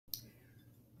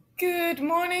Good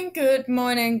morning,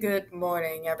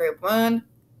 everyone.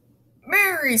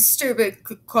 Merry stupid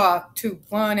clock to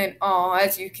one and all.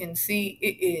 As you can see,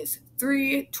 it is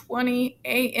 3:20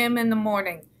 a.m. in the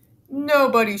morning.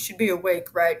 Nobody should be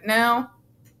awake right now.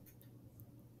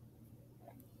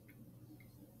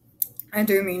 I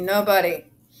do mean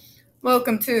nobody.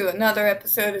 Welcome to another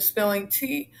episode of Spilling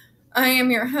Tea. I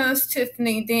am your host,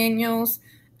 Tiffany Daniels.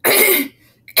 Excuse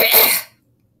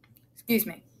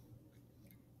me.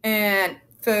 And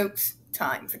folks,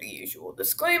 time for the usual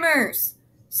disclaimers.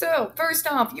 So, first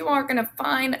off, you are going to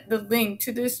find the link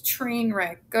to this train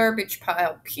wreck, garbage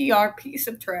pile, PR piece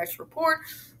of trash report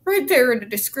right there in the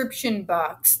description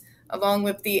box, along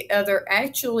with the other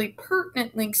actually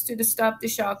pertinent links to the Stop the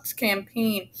Shocks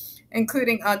campaign,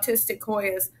 including Autistic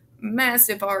Hoya's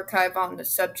massive archive on the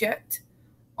subject,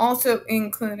 also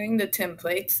including the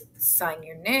templates, sign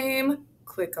your name,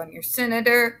 click on your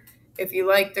senator. If you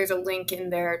like, there's a link in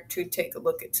there to take a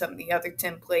look at some of the other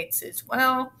templates as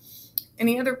well.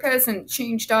 Any other present,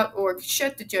 change.org,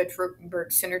 shut the Judge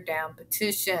Rotenberg Center down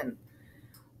petition.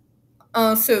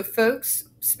 Also, folks,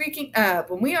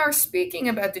 when we are speaking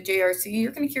about the JRC,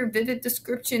 you're going to hear vivid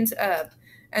descriptions of,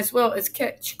 as well as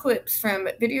catch clips from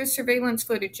video surveillance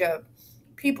footage of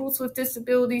peoples with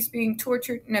disabilities being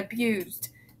tortured and abused.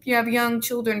 If you have young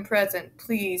children present,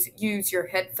 please use your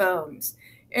headphones.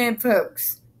 And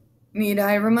folks, need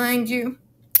I remind you,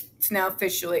 it's now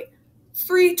officially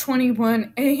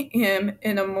 3:21 a.m.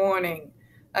 in the morning.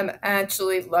 I'm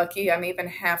actually lucky I'm even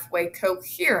halfway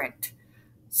coherent.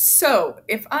 So,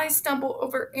 if I stumble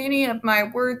over any of my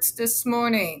words this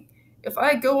morning, if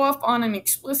I go off on an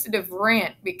explicitive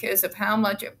rant because of how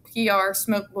much of PR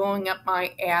smoke blowing up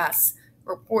my ass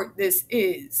report this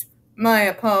is, my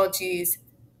apologies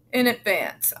in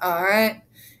advance, alright?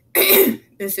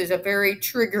 This is a very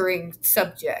triggering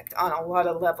subject on a lot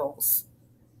of levels.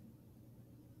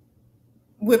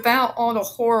 Without all the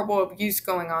horrible abuse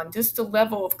going on, just the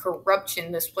level of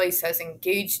corruption this place has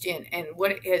engaged in and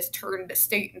what it has turned the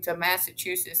state into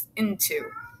Massachusetts into.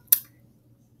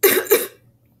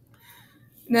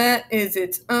 That is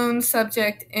its own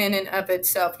subject in and of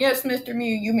itself. Yes, Mr.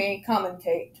 Mew, you may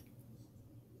commentate.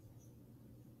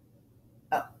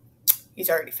 Oh, he's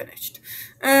already finished.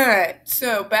 Alright,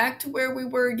 so back to where we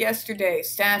were yesterday.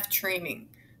 Staff training.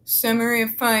 Summary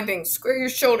of findings. Square your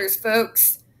shoulders,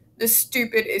 folks. This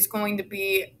stupid is going to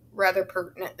be rather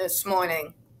pertinent this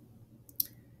morning.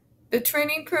 The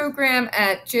training program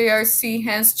at JRC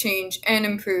has changed and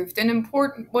improved in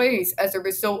important ways as a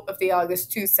result of the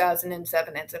August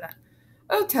 2007 incident.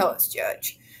 Oh, tell us,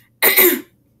 Judge.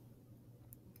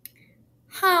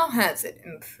 How has it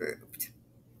improved?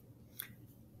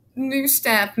 New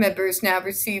staff members now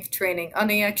receive training on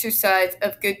the exercise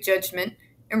of good judgment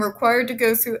and required to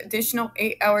go through additional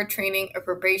 8-hour training of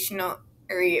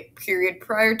probationary period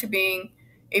prior to being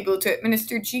able to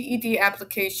administer GED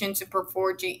applications and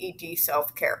perform GED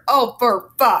self-care. Oh,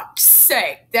 for fuck's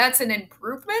sake, that's an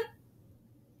improvement?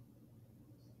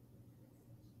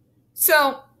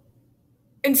 So,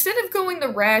 instead of going the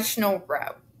rational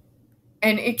route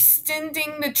and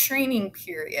extending the training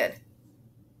period,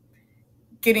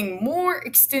 getting more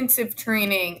extensive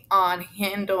training on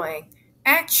handling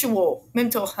actual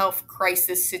mental health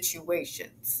crisis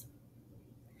situations,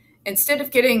 instead of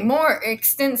getting more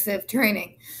extensive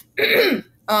training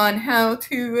on how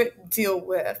to deal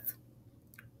with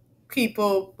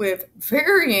people with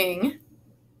varying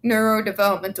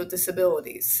neurodevelopmental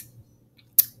disabilities,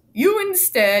 you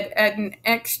instead add an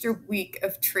extra week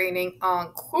of training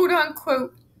on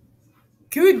quote-unquote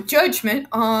good judgment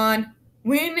on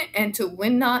when and to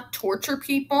when not torture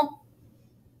people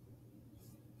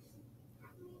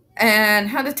and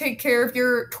how to take care of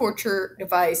your torture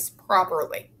device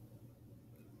properly.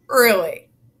 Really?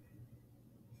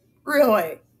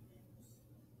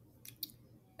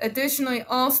 Additionally,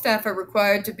 all staff are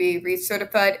required to be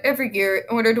recertified every year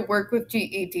in order to work with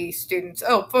GED students.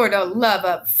 Oh, for the love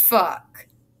of fuck.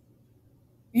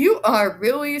 You are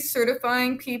really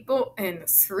certifying people in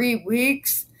 3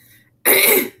 weeks?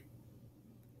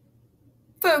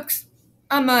 Folks,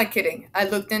 I'm not kidding. I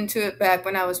looked into it back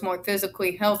when I was more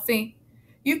physically healthy.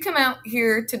 You come out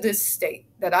here to this state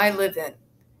that I live in.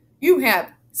 You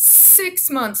have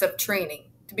 6 months of training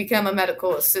to become a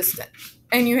medical assistant,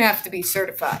 and you have to be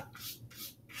certified.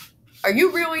 Are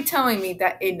you really telling me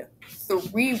that in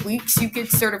 3 weeks you get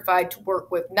certified to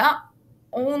work with not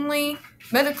only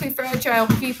medically fragile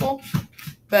people,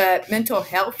 but mental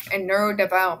health and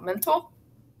neurodevelopmental?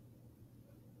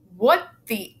 What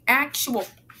the actual...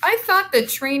 I thought the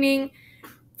training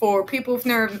for people with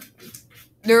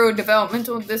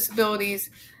neurodevelopmental disabilities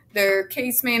their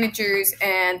case managers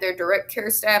and their direct care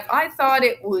staff. I thought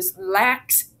it was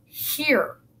lax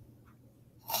here.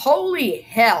 Holy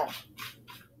hell.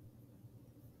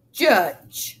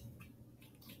 Judge.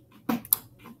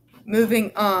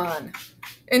 Moving on.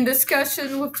 In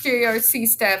discussion with JRC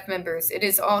staff members, it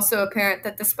is also apparent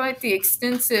that despite the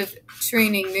extensive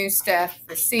training new staff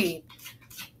received,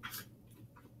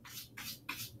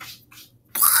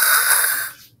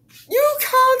 you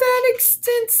call that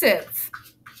extensive?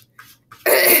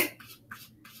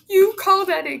 You call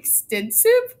that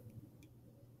extensive?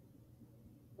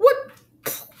 What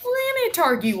planet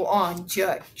are you on,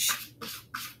 Judge?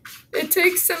 It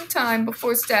takes some time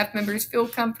before staff members feel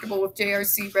comfortable with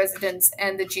JRC residents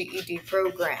and the GED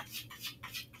program.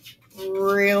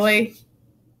 Really?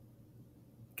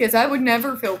 Because I would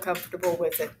never feel comfortable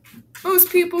with it. Most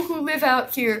people who live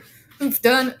out here who've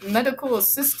done medical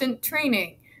assistant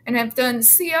training and have done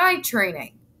CI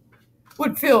training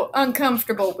would feel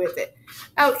uncomfortable with it.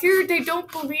 Out here, they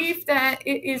don't believe that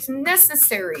it is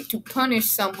necessary to punish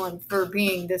someone for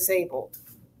being disabled.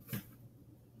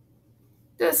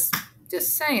 Just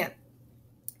saying.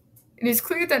 It is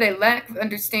clear that a lack of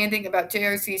understanding about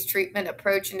JRC's treatment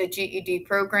approach in the GED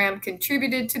program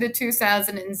contributed to the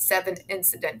 2007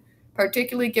 incident,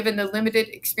 particularly given the limited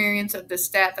experience of the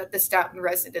staff at the Stoughton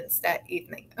residence that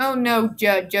evening. Oh no,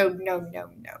 Judge. Oh no.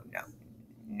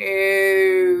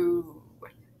 No.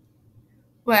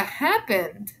 What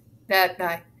happened that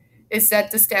night is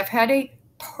that the staff had a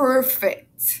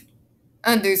perfect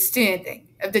understanding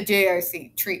of the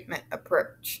JRC treatment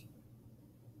approach.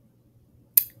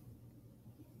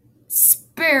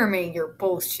 Spare me your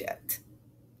bullshit.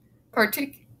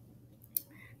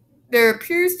 There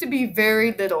appears to be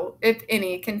very little, if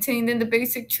any, contained in the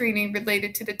basic training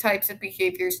related to the types of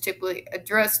behaviors typically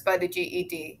addressed by the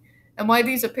GED and why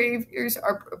these behaviors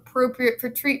are appropriate for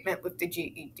treatment with the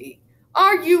GED.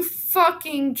 Are you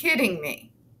fucking kidding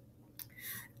me?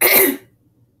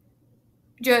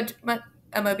 Judge, I'm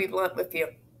going to be blunt with you.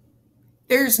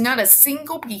 There's not a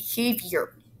single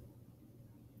behavior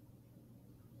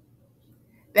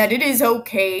that it is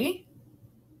okay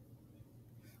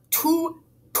to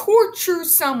torture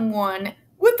someone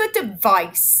with a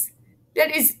device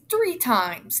that is 3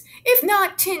 times, if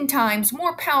not 10 times,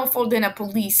 more powerful than a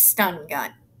police stun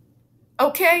gun.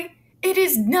 Okay? It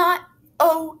is not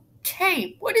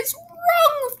okay. What is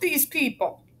wrong with these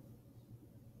people?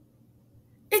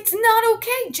 It's not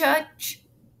okay, Judge.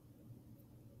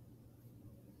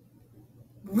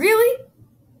 Really?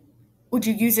 Would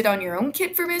you use it on your own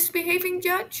kid for misbehaving,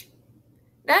 Judge?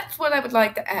 That's what I would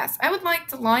like to ask. I would like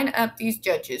to line up these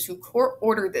judges who court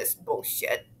order this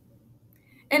bullshit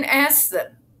and ask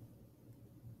them,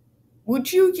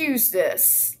 would you use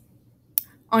this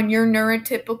on your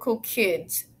neurotypical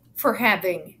kids for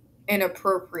having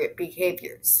inappropriate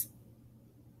behaviors?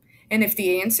 And if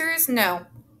the answer is no,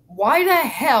 why the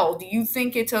hell do you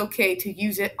think it's okay to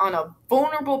use it on a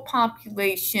vulnerable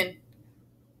population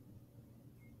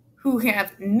who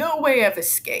have no way of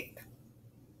escape?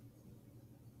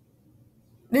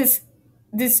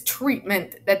 This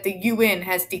treatment that the UN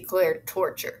has declared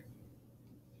torture.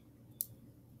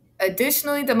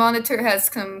 Additionally, the monitor has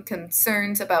some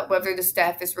concerns about whether the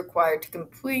staff is required to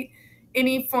complete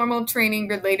any formal training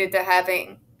related to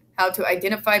how to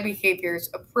identify behaviors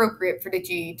appropriate for the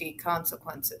GED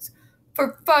consequences.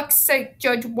 For fuck's sake,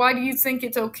 Judge, why do you think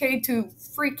it's okay to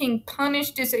freaking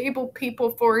punish disabled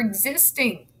people for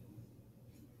existing?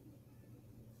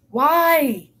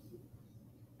 Why?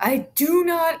 I do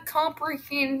not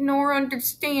comprehend nor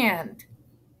understand.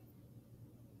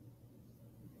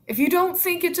 If you don't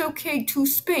think it's okay to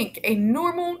spank a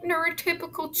normal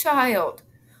neurotypical child,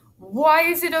 why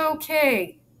is it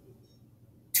okay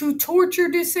to torture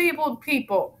disabled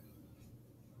people?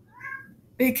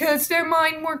 Because their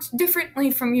mind works differently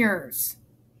from yours.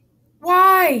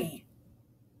 Why?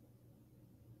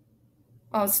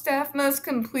 While staff must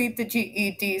complete the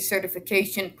GED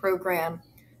certification program,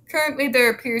 currently there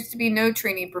appears to be no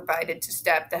training provided to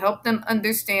staff to help them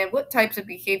understand what types of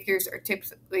behaviors are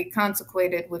typically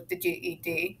consequated with the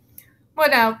GED,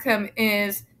 what outcome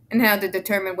is, and how to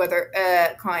determine whether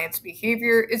a client's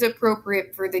behavior is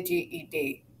appropriate for the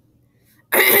GED.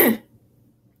 I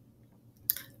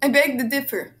beg to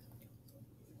differ.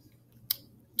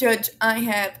 Judge, I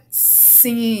have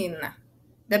seen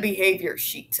the behavior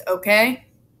sheets, okay?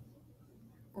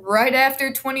 Right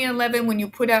after 2011 when you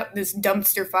put out this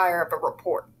dumpster fire of a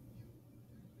report.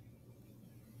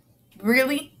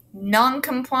 Really?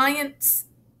 Non-compliance?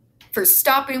 For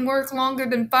stopping work longer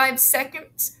than 5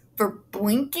 seconds? For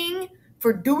blinking?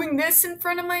 For doing this in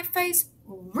front of my face?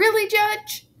 Really,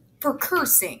 Judge? For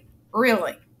cursing?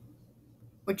 Really?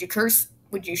 Would you curse?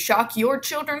 Would you shock your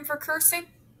children for cursing?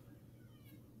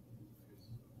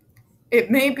 It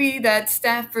may be that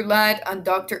staff relied on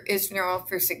Dr. Israel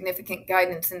for significant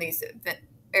guidance in these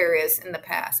areas in the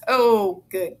past. Oh,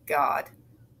 good God.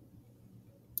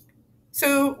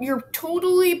 So you're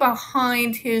totally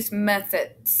behind his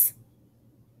methods,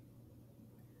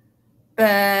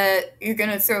 but you're going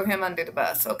to throw him under the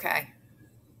bus. Okay.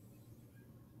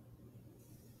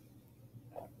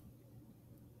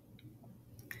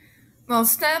 While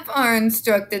staff are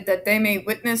instructed that they may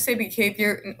witness a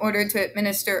behavior in order to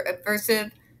administer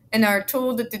aversive and are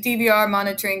told that the DVR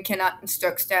monitoring cannot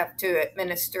instruct staff to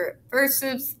administer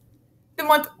aversives, then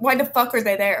why the fuck are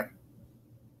they there?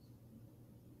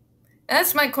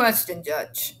 That's my question,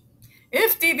 Judge.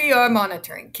 If DVR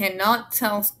monitoring cannot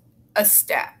tell a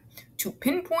staff to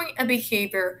pinpoint a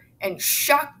behavior and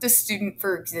shock the student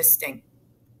for existing,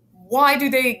 why do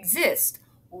they exist?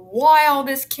 Why all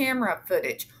this camera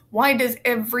footage? Why does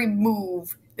every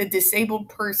move the disabled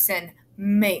person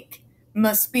make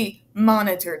must be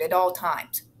monitored at all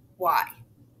times? Why?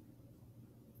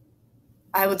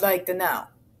 I would like to know.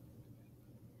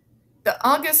 The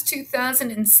August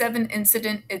 2007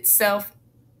 incident itself,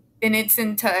 in its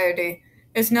entirety,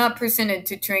 is not presented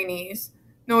to trainees,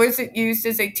 nor is it used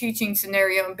as a teaching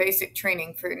scenario in basic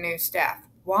training for new staff.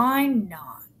 Why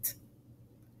not?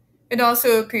 It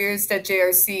also appears that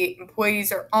JRC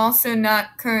employees are also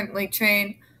not currently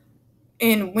trained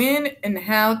in when and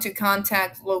how to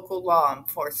contact local law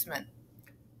enforcement.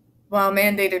 While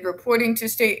mandated reporting to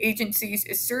state agencies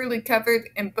is thoroughly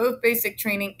covered in both basic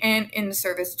training and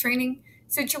in-service training,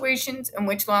 situations in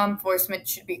which law enforcement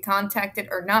should be contacted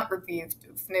are not reviewed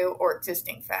with new or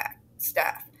existing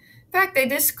staff. In fact, they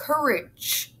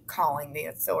discourage calling the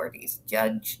authorities,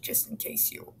 Judge, just in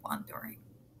case you were wondering.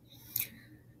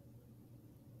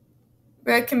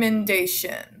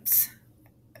 Recommendations.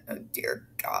 Oh, dear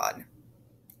God.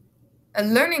 A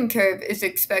learning curve is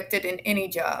expected in any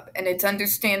job, and it's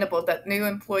understandable that new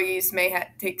employees may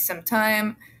take some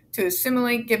time to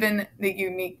assimilate given the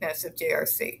uniqueness of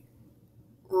JRC.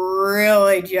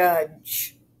 Really,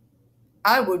 Judge?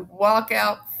 I would walk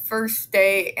out first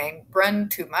day and run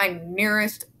to my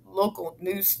nearest local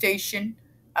news station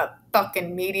fucking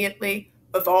immediately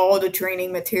with all the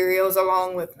training materials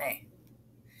along with me.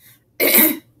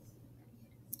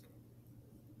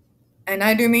 And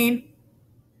I do mean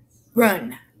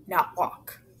run, not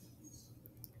walk.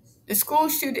 The school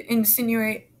should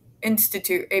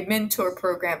institute a mentor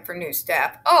program for new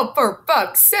staff. Oh, for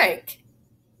fuck's sake!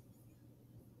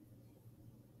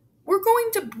 We're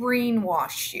going to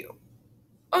brainwash you.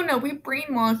 Oh no, we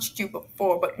brainwashed you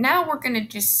before, but now we're going to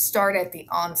just start at the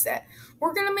onset.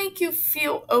 We're going to make you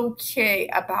feel okay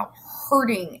about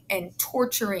hurting and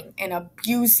torturing and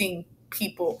abusing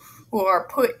people who are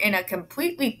put in a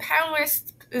completely powerless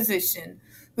position,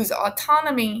 whose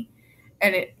autonomy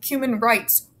and human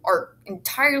rights are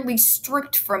entirely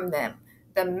stripped from them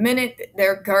the minute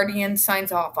their guardian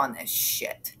signs off on this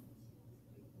shit.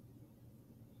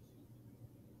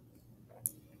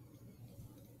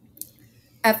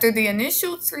 After the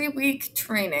initial 3-week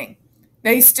training,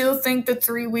 they still think the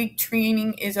 3-week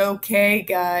training is okay,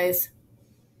 guys.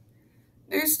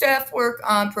 New staff work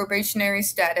on probationary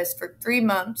status for 3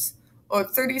 months or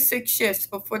 36 shifts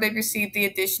before they receive the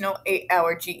additional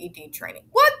 8-hour GED training.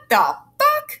 What the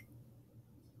fuck?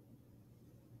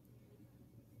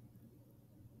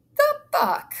 The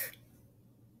fuck?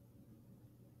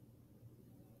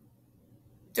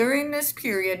 During this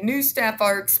period, new staff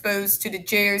are exposed to the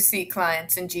JRC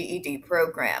clients and GED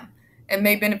program and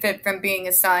may benefit from being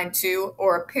assigned to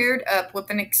or paired up with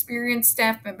an experienced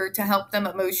staff member to help them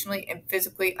emotionally and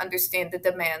physically understand the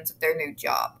demands of their new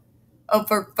job. Oh,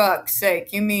 for fuck's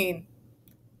sake, you mean?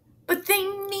 But they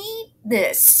need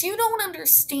this. You don't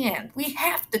understand. We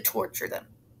have to torture them.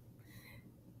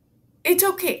 It's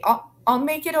okay. I'll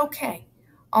make it okay.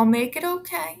 I'll make it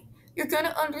okay. You're going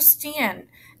to understand.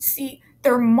 See,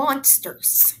 they're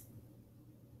monsters.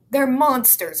 They're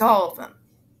monsters, all of them.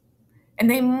 And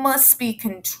they must be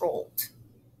controlled.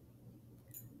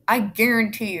 I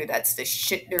guarantee you that's the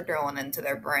shit they're drilling into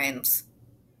their brains.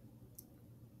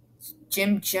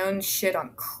 Jim Jones shit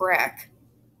on crack.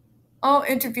 All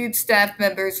interviewed staff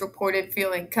members reported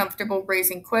feeling comfortable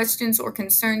raising questions or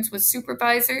concerns with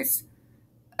supervisors,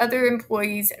 other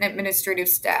employees, and administrative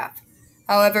staff.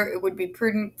 However, it would be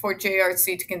prudent for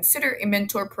JRC to consider a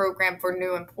mentor program for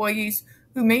new employees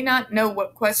who may not know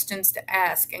what questions to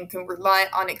ask and can rely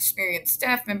on an experienced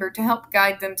staff member to help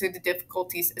guide them through the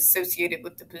difficulties associated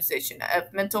with the position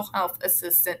of mental health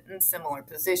assistant and similar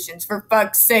positions. For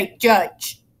fuck's sake,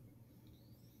 Judge!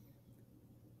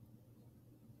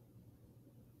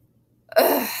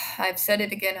 I've said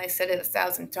it again, I said it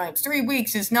 1,000 times. 3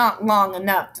 weeks is not long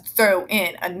enough to throw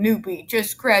in a newbie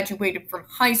just graduated from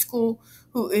high school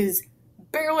who is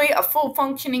barely a full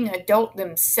functioning adult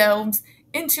themselves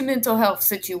into mental health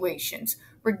situations,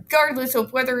 regardless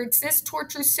of whether it's this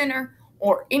torture center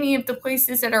or any of the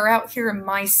places that are out here in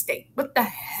my state. What the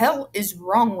hell is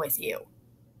wrong with you?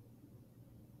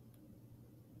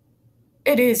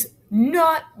 It is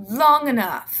not long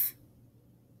enough.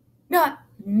 Not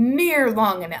near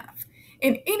long enough.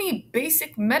 In any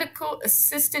basic medical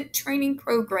assistant training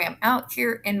program out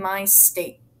here in my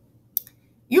state,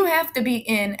 you have to be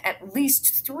in at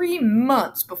least 3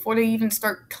 months before they even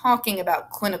start talking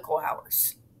about clinical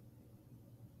hours.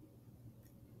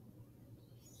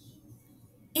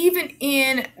 Even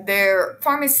in their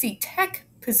pharmacy tech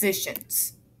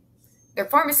positions, their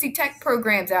pharmacy tech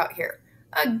programs out here,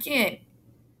 again,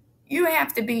 you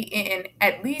have to be in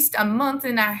at least a month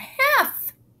and a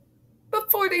half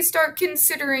before they start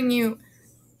considering you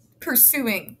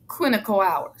pursuing clinical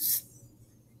hours.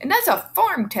 And that's a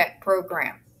farm tech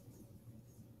program.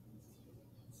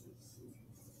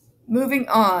 Moving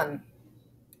on.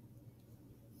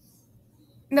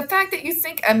 And the fact that you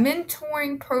think a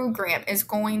mentoring program is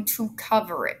going to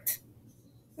cover it.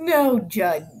 No,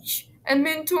 Judge. A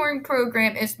mentoring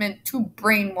program is meant to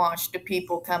brainwash the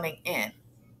people coming in,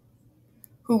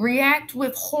 who react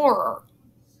with horror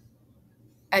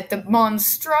at the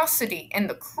monstrosity and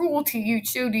the cruelty you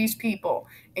show these people,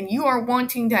 and you are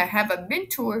wanting to have a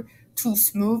mentor to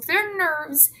smooth their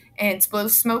nerves and blow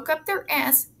smoke up their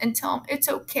ass and tell them it's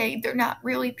okay, they're not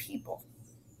really people.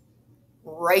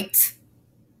 Right?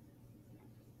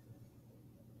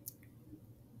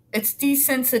 It's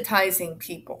desensitizing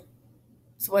people.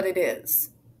 It's what it is.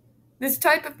 This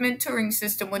type of mentoring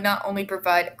system would not only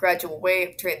provide a gradual way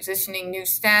of transitioning new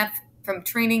staff from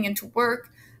training into work,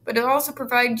 but it also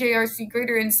provide JRC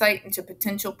greater insight into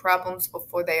potential problems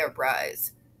before they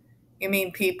arise. You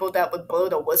mean people that would blow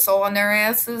the whistle on their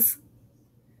asses?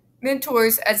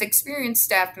 Mentors, as experienced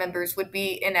staff members, would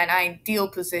be in an ideal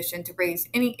position to raise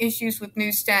any issues with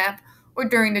new staff or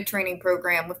during the training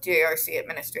program with JRC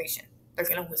administration. They're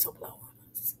going to whistleblow on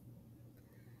us.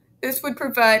 This would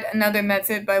provide another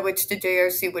method by which the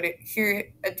JRC would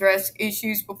address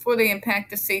issues before they impact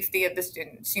the safety of the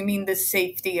students. You mean the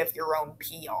safety of your own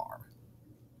PR.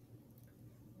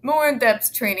 More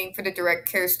in-depth training for the direct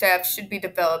care staff should be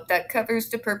developed that covers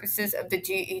the purposes of the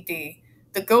GED,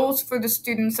 the goals for the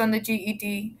students on the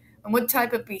GED, and what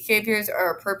type of behaviors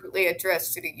are appropriately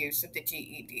addressed through the use of the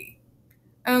GED.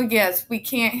 Oh yes, we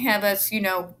can't have us,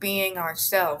 being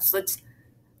ourselves. Let's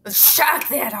shock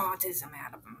that autism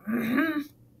out of them. Mm-hmm.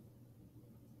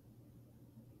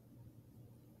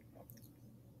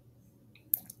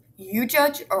 You,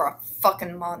 Judge, are a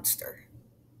fucking monster.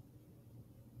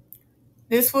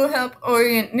 This will help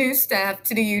orient new staff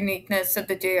to the uniqueness of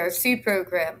the JRC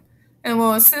program and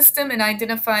will assist them in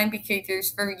identifying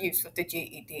behaviors for use with the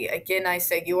GED. Again, I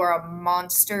say you are a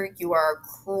monster, you are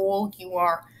cruel, you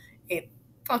are a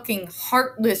fucking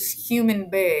heartless human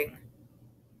being.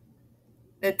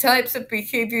 The types of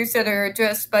behaviors that are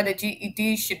addressed by the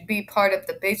GED should be part of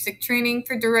the basic training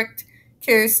for direct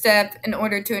care staff in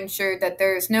order to ensure that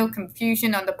there is no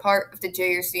confusion on the part of the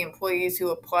JRC employees who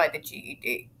apply the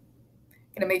GED.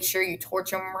 Gotta make sure you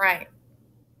torture them right.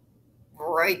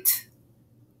 Right.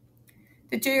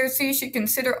 The JRC should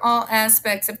consider all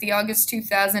aspects of the August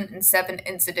 2007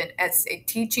 incident as a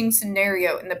teaching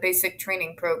scenario in the basic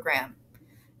training program.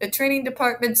 The training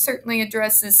department certainly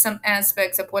addresses some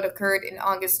aspects of what occurred in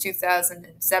August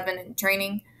 2007 in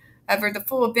training. However, the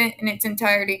full event in its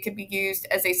entirety could be used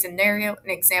as a scenario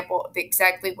and example of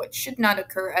exactly what should not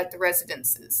occur at the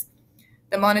residences.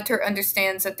 The monitor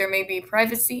understands that there may be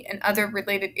privacy and other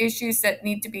related issues that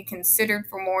need to be considered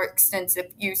for more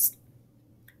extensive use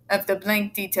of the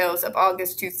blank details of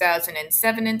August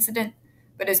 2007 incident,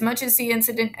 but as much as the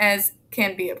incident as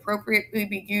can be appropriately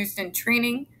be used in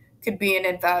training could be an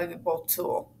invaluable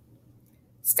tool.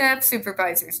 Staff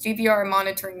supervisors, DVR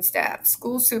monitoring staff,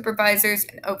 school supervisors,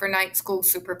 and overnight school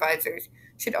supervisors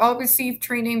should all receive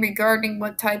training regarding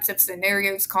what types of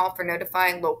scenarios call for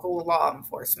notifying local law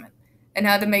enforcement and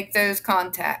how to make those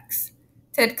contacts.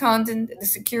 Ted Condon, the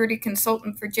security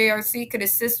consultant for JRC, could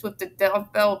assist with the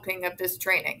developing of this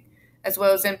training, as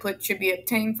well as input should be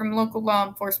obtained from local law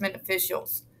enforcement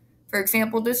officials. For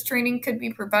example, this training could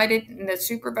be provided in the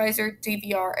supervisor,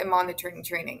 DVR, and monitoring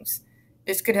trainings.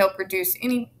 This could help reduce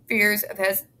any fears of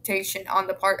hesitation on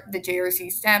the part of the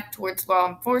JRC staff towards law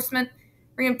enforcement,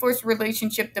 reinforce the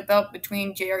relationship developed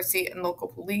between JRC and local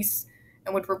police,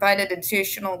 and would provide an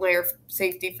additional layer of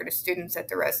safety for the students at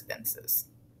the residences.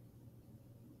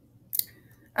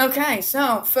 Okay,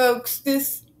 so folks,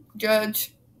 this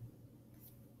judge,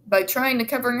 by trying to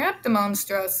cover up the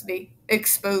monstrosity,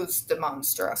 exposed the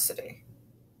monstrosity.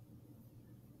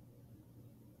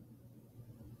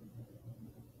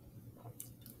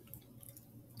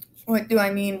 What do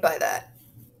I mean by that?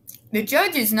 The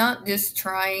judge is not just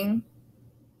trying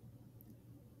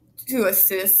to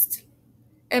assist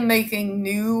in making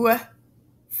new,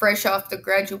 fresh off the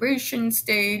graduation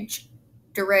stage,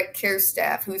 direct care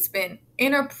staff who's been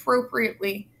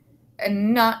inappropriately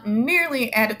and not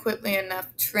nearly adequately enough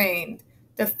trained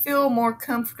to feel more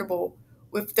comfortable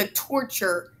with the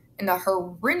torture and the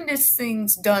horrendous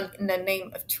things done in the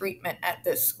name of treatment at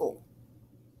this school.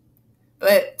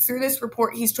 But through this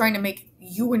report, he's trying to make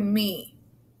you and me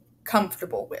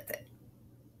comfortable with it.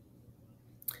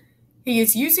 He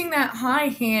is using that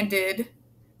high-handed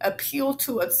appeal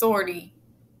to authority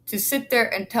to sit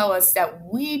there and tell us that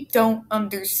we don't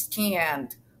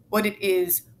understand what it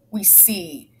is we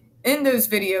see in those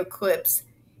video clips,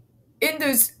 in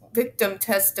those victim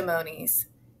testimonies,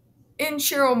 in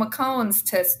Cheryl McCollum's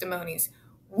testimonies.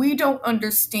 We don't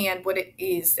understand what it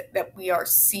is that we are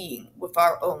seeing with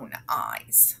our own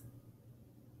eyes.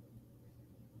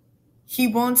 He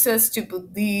wants us to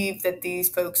believe that these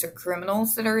folks are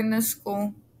criminals that are in this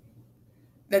school,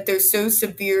 that they're so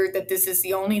severe that this is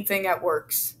the only thing that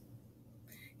works.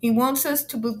 He wants us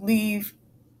to believe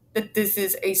that this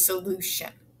is a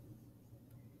solution.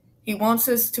 He wants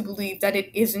us to believe that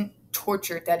it isn't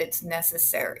torture, that it's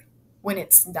necessary, when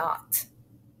it's not.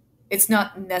 It's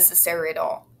not necessary at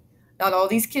all. Not all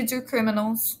these kids are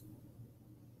criminals.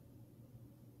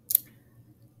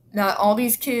 Not all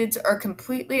these kids are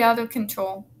completely out of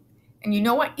control. And you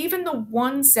know what? Even the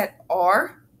ones that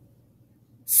are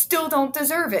still don't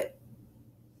deserve it.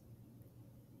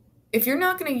 If you're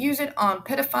not going to use it on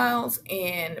pedophiles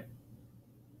in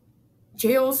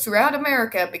jails throughout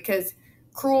America because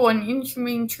cruel and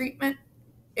inhumane treatment,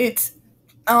 it's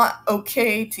not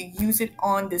okay to use it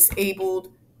on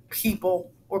disabled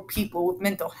people or people with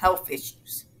mental health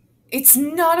issues. It's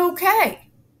not okay.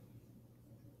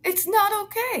 It's not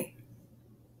okay.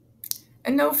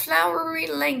 And no flowery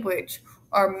language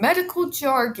or medical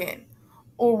jargon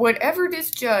or whatever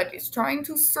this judge is trying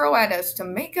to throw at us to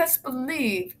make us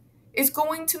believe is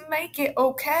going to make it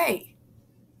okay.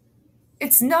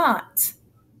 It's not.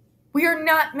 We are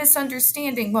not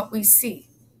misunderstanding what we see.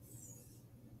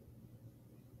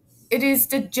 It is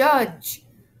the judge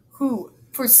who,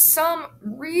 for some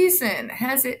reason,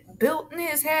 has it built in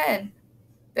his head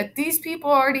that these people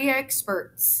are the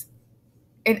experts.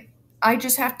 And I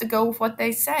just have to go with what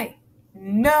they say.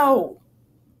 No.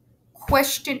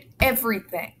 Question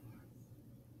everything.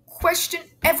 Question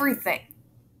everything.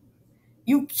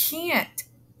 You can't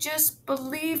just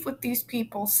believe what these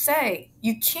people say.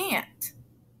 You can't.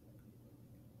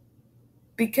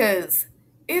 Because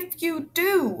if you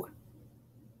do,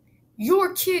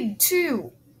 your kid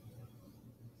too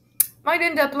might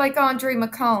end up like Andre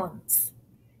McCollum's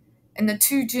and the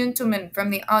two gentlemen from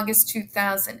the August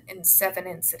 2007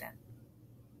 incident.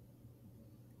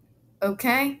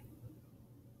 Okay?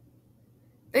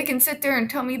 They can sit there and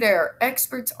tell me they're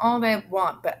experts all they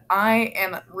want, but I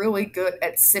am really good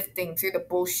at sifting through the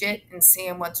bullshit and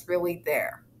seeing what's really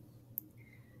there.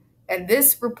 And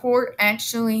this report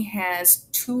actually has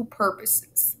two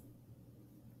purposes.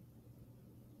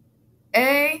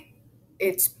 A,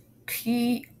 it's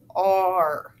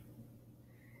PR.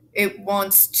 It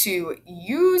wants to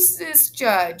use this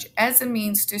judge as a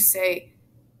means to say,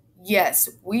 yes,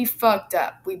 we fucked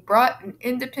up. We brought an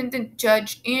independent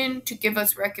judge in to give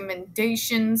us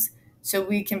recommendations so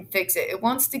we can fix it. It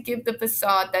wants to give the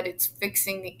facade that it's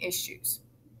fixing the issues.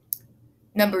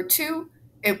 Number two,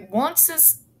 it wants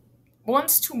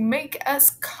to make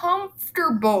us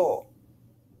comfortable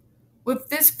with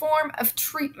this form of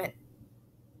treatment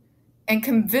and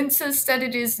convince us that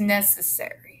it is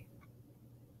necessary.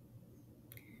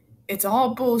 It's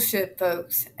all bullshit,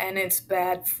 folks, and it's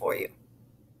bad for you.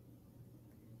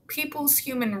 People's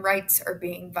human rights are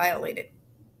being violated.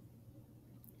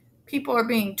 People are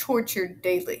being tortured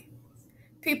daily.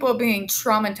 People are being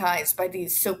traumatized by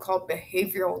these so-called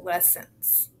behavioral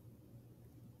lessons.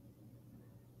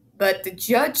 But the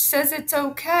judge says it's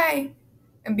okay,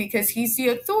 and because he's the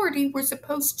authority, we're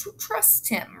supposed to trust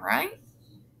him, right?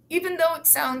 Even though it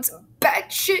sounds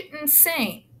batshit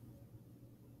insane.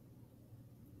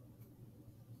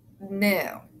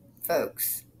 No,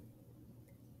 folks.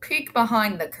 Peek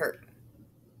behind the curtain.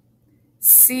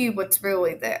 See what's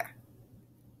really there.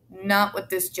 Not what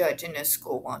this judge in this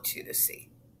school wants you to see.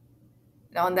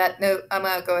 And on that note, I'm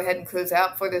going to go ahead and close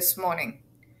out for this morning.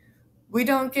 We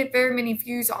don't get very many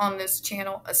views on this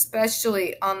channel,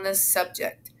 especially on this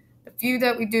subject. The few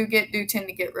that we do tend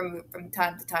to get removed from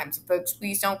time to time. So folks,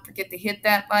 please don't forget to hit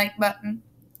that like button,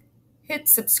 hit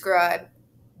subscribe,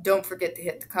 don't forget to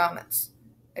hit the comments.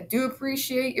 I do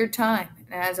appreciate your time,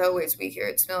 and as always, we here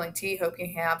at Smelling Tea hope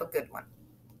you have a good one.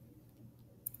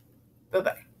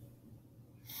 Bye-bye.